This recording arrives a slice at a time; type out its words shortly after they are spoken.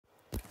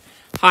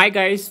Hi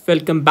guys,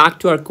 welcome back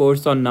to our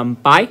course on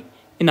NumPy.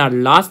 In our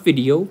last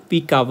video,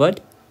 we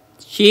covered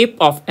shape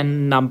of a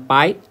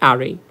NumPy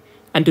array.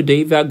 And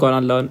today we are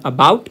gonna learn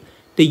about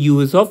the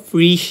use of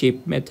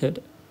reshape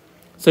method.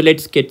 So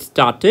let's get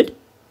started.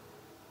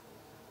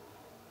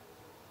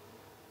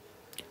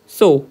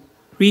 So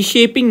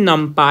reshaping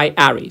NumPy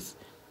arrays.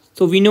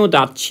 So we know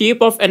that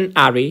shape of an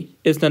array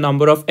is the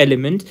number of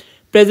elements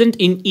present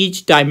in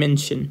each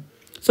dimension.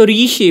 So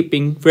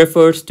reshaping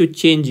refers to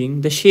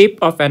changing the shape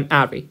of an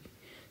array.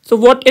 So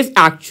what is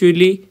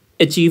actually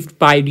achieved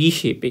by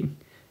reshaping?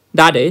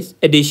 That is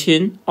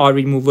addition or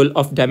removal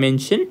of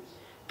dimension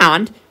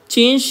and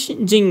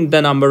changing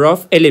the number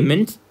of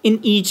elements in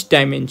each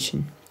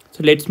dimension.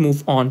 So let's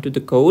move on to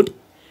the code.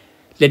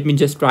 Let me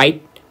just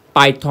write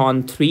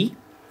Python 3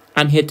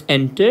 and hit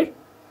enter.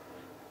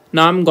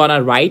 Now I'm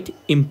gonna write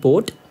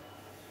import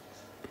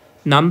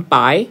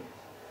NumPy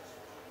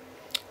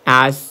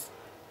as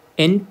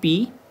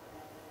np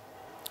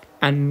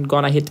and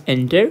gonna hit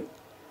enter.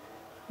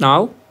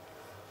 Now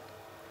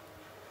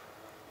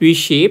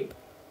reshape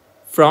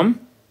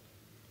from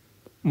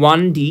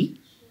 1D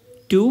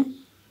to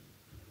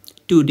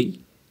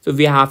 2D. So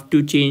we have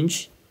to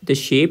change the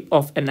shape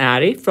of an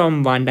array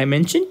from 1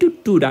 dimension to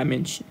 2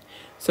 dimension.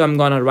 So I'm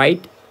gonna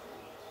write,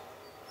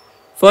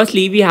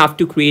 firstly we have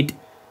to create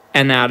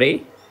an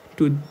array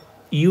to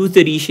use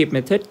the reshape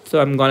method.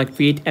 So I'm gonna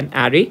create an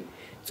array.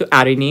 So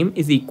array name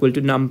is equal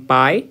to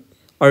numpy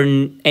or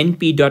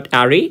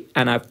np.array,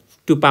 and I have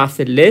to pass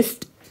a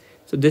list.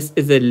 So this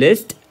is a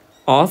list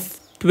of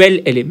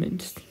 12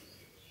 elements.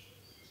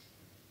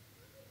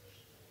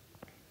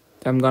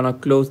 So I'm gonna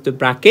close the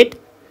bracket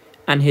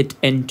and hit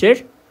enter.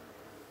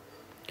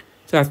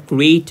 So I've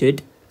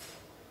created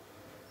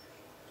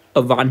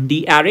a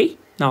 1D array.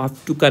 Now I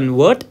have to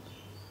convert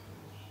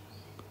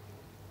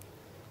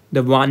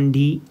the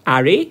 1D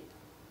array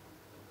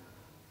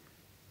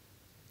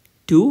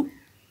to,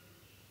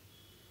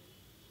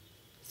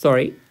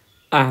 I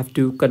have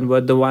to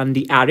convert the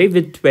 1D array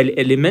with 12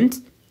 elements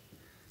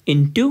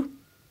into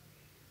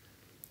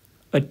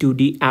a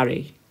 2D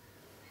array.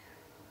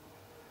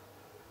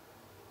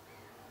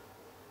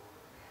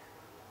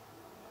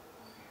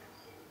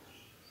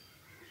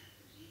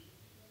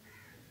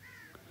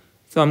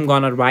 So I'm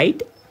gonna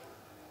write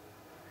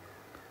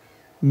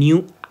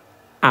new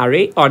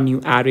array or new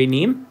array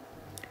name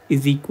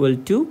is equal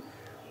to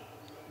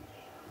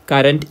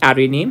current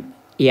array name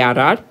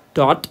arr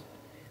dot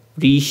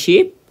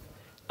reshape.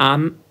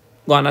 I'm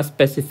gonna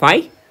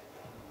specify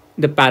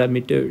the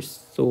parameters.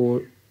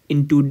 So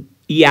into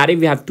array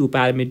we have two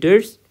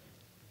parameters,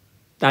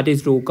 that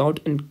is row count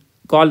and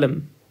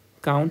column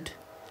count.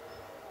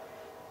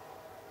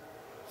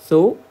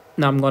 So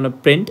now I'm gonna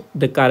print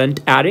the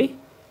current array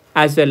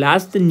as well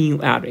as the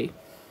new array.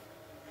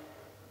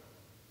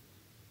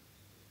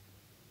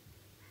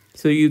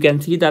 So you can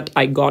see that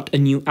I got a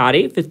new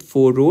array with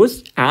 4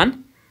 rows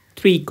and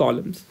 3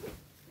 columns.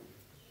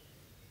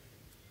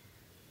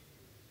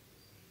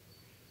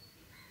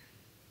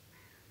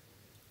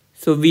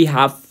 So we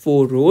have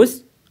 4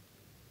 rows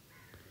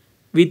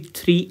with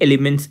 3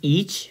 elements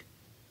each,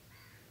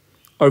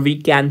 or we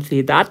can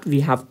say that we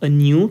have a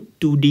new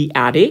 2D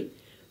array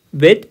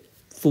with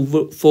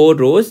 4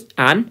 rows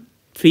and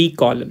 3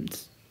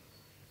 columns.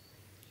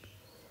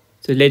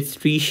 So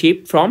let's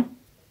reshape from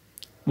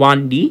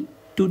 1D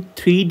to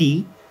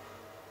 3D.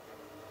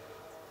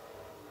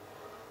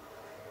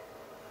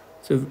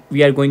 So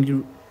we are going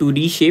to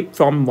reshape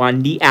from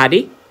 1D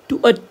array to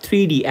a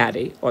 3D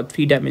array or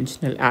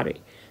 3-dimensional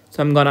array.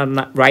 So I'm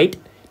gonna write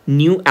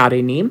new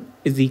array name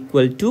is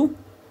equal to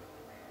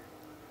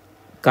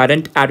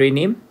current array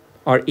name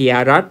or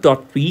arr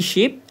dot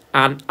reshape,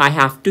 and I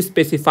have to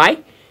specify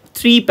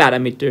 3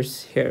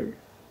 parameters here.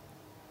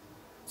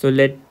 So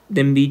let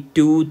them be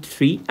 2,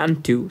 3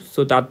 and 2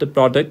 so that the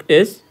product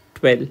is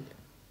 12.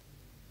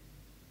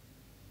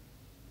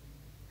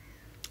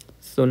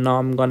 So now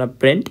I'm gonna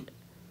print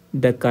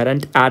the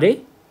current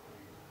array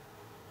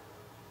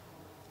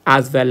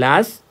as well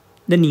as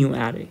the new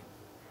array.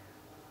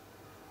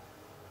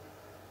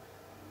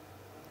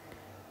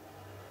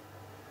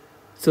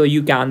 So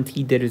you can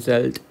see the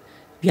result.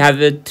 We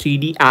have a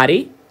 3D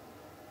array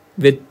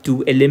with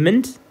 2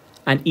 elements,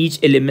 and each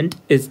element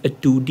is a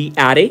 2D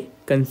array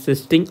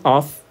consisting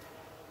of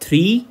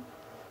 3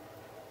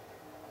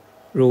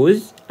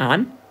 rows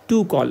and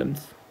 2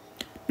 columns.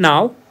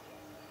 Now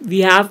we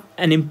have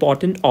an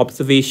important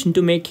observation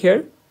to make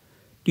here.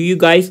 Do you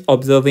guys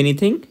observe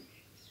anything?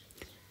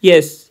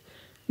 Yes,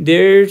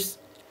 there's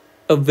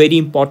a very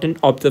important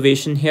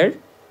observation here.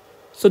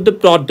 So the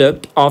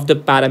product of the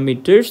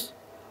parameters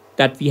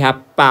that we have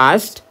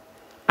passed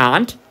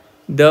and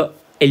the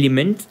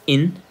elements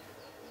in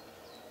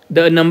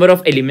the number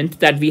of elements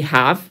that we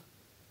have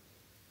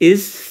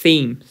is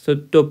same. So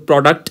the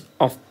product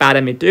of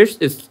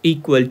parameters is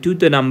equal to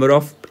the number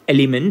of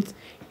elements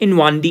in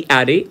 1D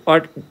array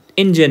or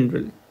in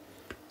general.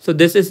 So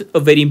this is a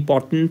very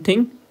important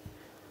thing.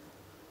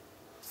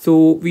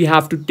 So we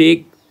have to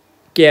take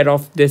care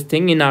of this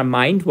thing in our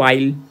mind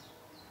while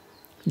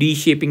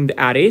reshaping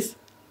the arrays.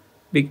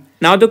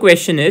 Now the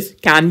question is,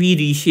 can we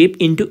reshape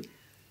into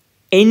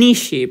any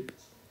shape?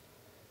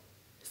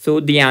 So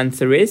the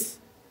answer is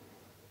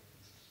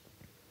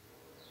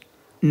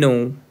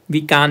no,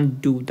 we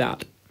can't do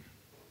that.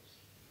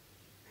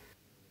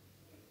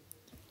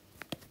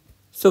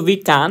 So we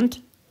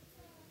can't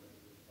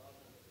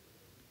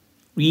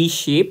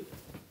reshape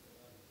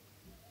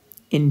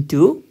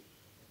into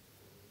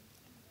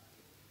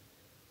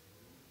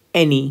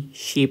any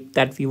shape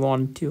that we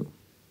want to.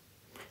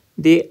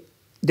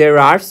 There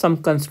are some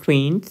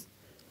constraints.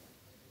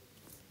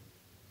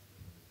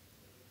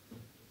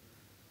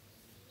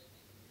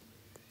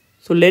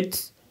 So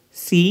let's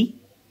see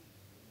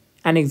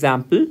an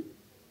example.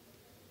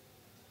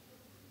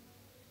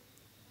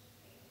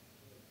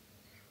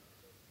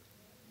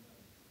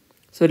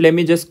 So let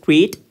me just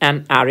create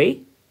an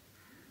array.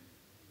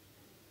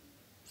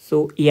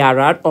 So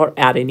ARR or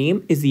array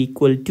name is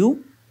equal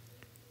to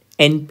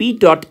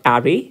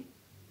np.array,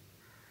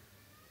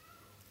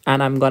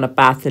 and I'm gonna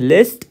pass a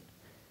list.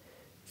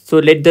 So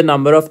let the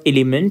number of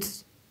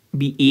elements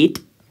be 8.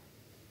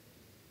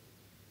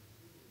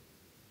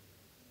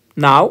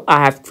 Now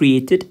I have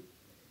created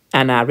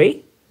an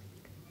array.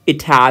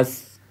 It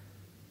has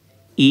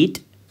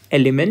 8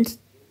 elements.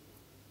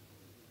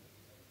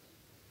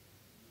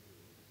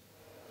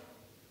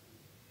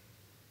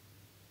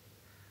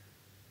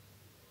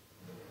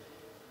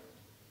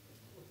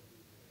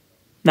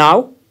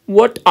 Now,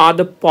 what are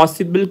the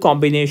possible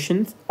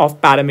combinations of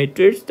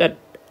parameters that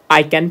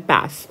I can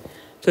pass?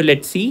 So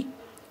let's see.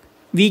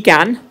 We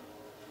can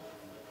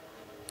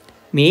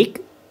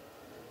make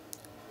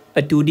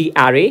a 2D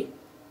array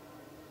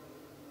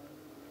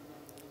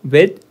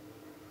with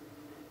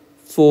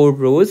 4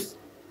 rows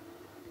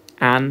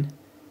and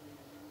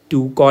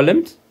 2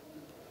 columns.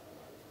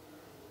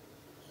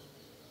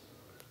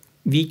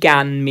 We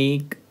can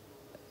make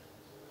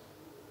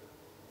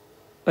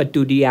a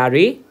 2D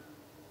array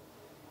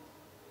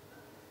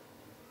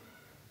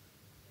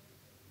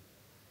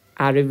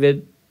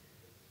with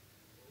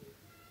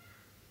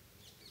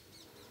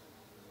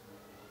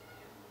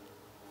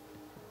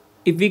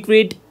if we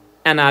create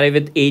an array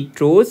with 8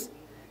 rows,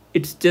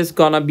 it's just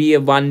gonna be a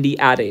 1D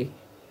array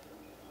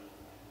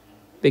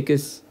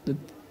because the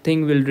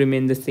thing will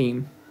remain the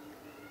same.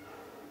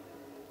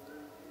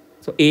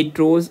 So 8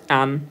 rows,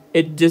 and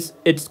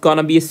it's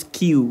gonna be a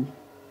skew.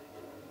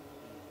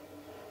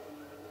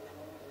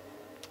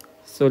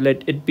 So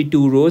let it be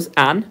 2 rows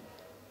and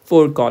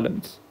 4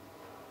 columns.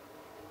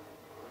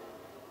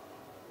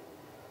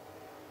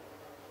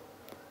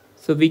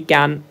 So we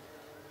can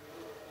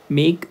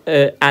make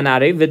an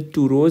array with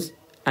 2 rows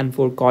and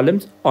 4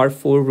 columns, or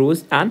 4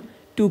 rows and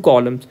 2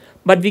 columns.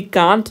 But we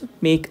can't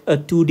make a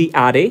 2D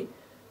array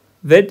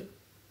with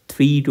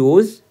 3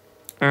 rows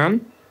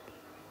and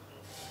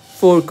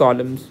 4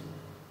 columns,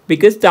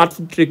 because that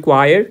would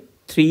require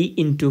 3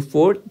 into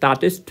 4,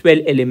 that is 12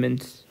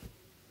 elements.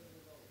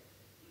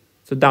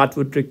 So that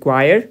would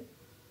require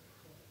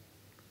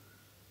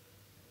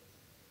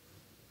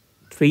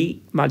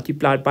 3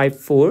 multiplied by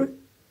 4,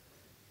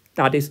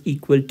 that is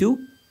equal to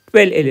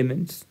 12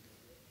 elements.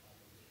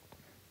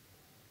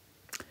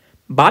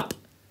 But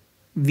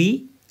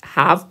we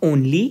have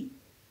only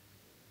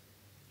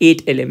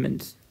 8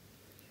 elements.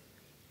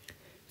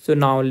 So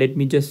now let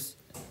me just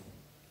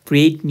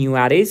create new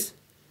arrays.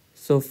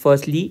 So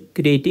firstly,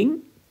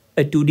 creating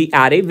a 2D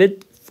array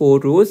with 4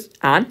 rows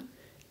and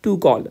 2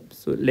 columns.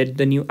 So let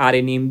the new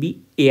array name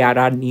be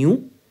ARR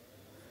new.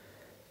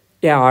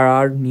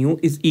 ARR new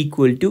is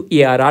equal to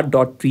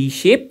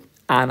ARR.reshape,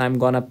 and I'm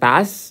gonna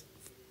pass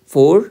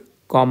 4,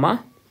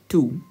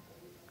 2.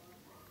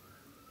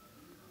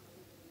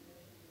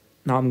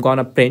 Now I'm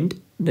gonna print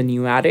the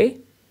new array.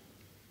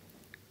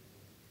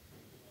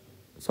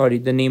 Sorry,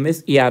 the name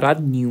is ARR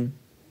new.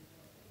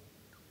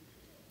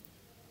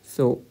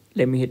 So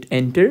let me hit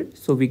enter.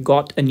 So we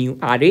got a new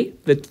array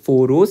with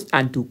 4 rows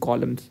and 2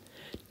 columns.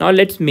 Now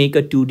let's make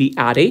a 2D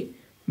array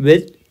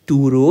with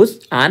 2 rows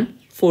and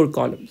 4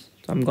 columns.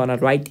 So I'm gonna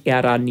write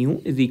ARR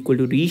new is equal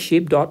to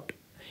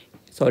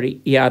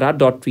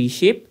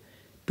ARR.reshape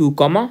 2,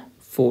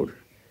 4.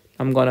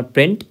 I'm gonna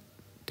print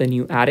the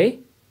new array.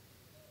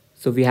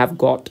 So we have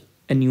got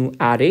a new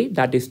array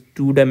that is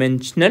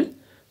 2-dimensional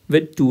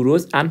with 2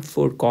 rows and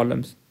 4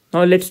 columns.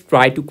 Now let's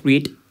try to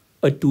create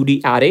a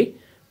 2D array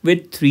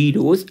with 3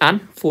 rows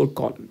and 4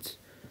 columns.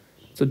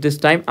 So this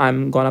time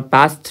I'm gonna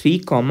pass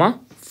 3,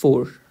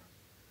 4.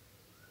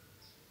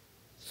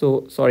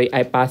 So sorry,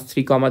 I passed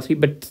 3, 3,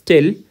 but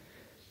still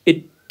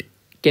it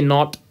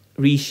cannot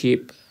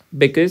reshape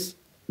because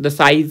the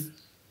size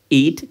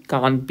 8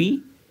 can't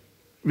be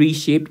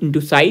reshaped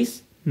into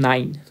size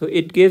 9. So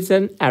it gives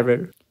an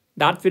error.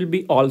 That will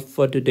be all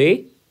for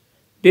today.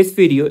 This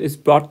video is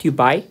brought to you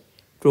by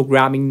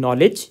Programming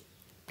Knowledge.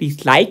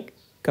 Please like,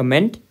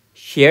 comment,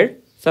 share,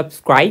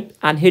 subscribe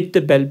and hit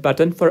the bell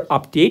button for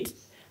updates.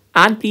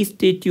 And please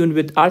stay tuned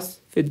with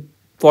us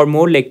for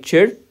more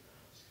lecture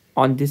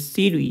on this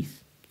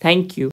series. Thank you.